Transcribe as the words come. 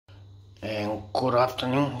Good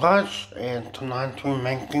afternoon, guys. Tonight we're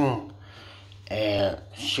making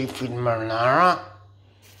seafood marinara,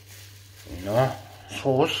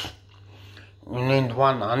 sauce. We need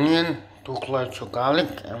 1 onion, 2 cloves of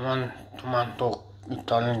garlic, and 1 tomato,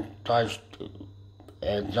 diced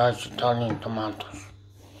Italian tomatoes.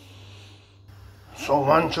 So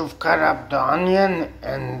once you've cut up the onion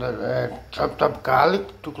and chopped up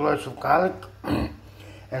garlic, 2 cloves of garlic,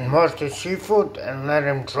 and wash the seafood and let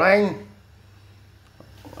them drain.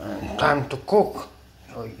 And time to cook.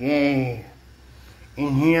 So in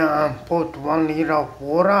here I put 1 liter of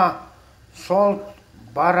water, salt,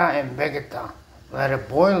 butter and vegeta. Let it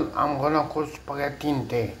boil. I'm gonna cook spaghetti in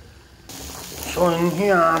there. So in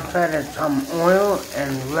here I've added some oil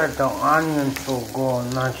and let the onions go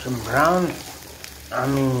nice and brown.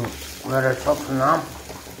 Let it soften up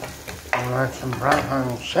and nice and brown, how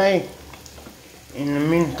you say. In the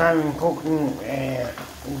meantime, I'm cooking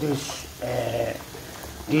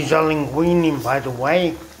these are linguine, by the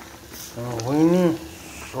way. Linguine,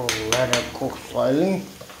 so let it cook slowly.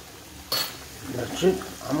 That's it,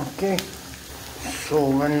 Amke. So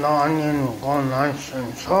when the onion go nice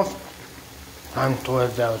and soft, time to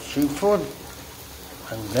add our seafood,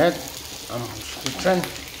 like that. Amke's kitchen.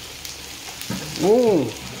 Ooh,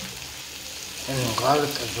 and garlic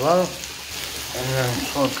as well. And then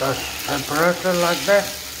so just separate it like that,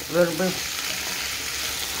 a little bit.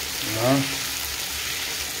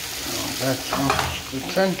 That's Amke's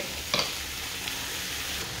kitchen.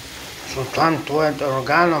 So time to add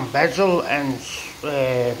oregano, basil and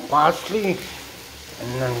parsley.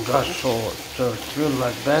 And then just so stir through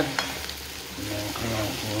like that. And then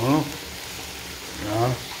continue.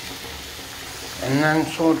 And then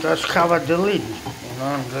so just cover the lid.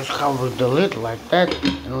 Just cover the lid like that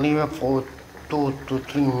and leave it for 2 to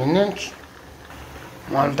 3 minutes.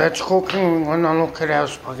 While that's cooking, we're gonna look at our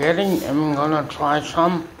spaghetti and we're gonna try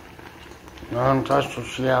some. Just to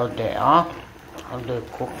see how they are, how they're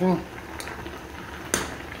cooking.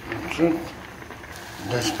 That's it.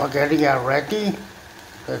 The spaghetti are ready.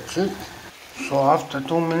 That's it. So after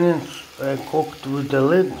 2 minutes cooked with the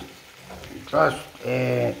lid, just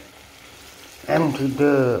empty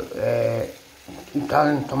the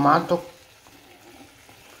Italian tomato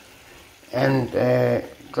and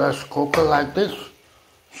just cook it like this.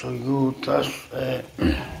 So you just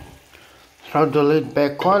throw the lid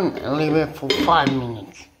back on and leave it for 5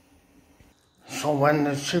 minutes. So when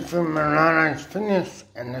the seafood marinara is finished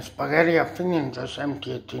and the spaghetti are finished, just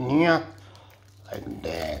empty it in here like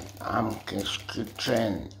that. Amke's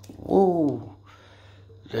kitchen. Woo!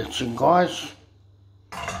 That's it, guys.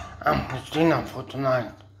 Amke's dinner for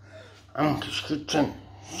tonight. Amke's kitchen.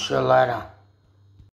 See you later.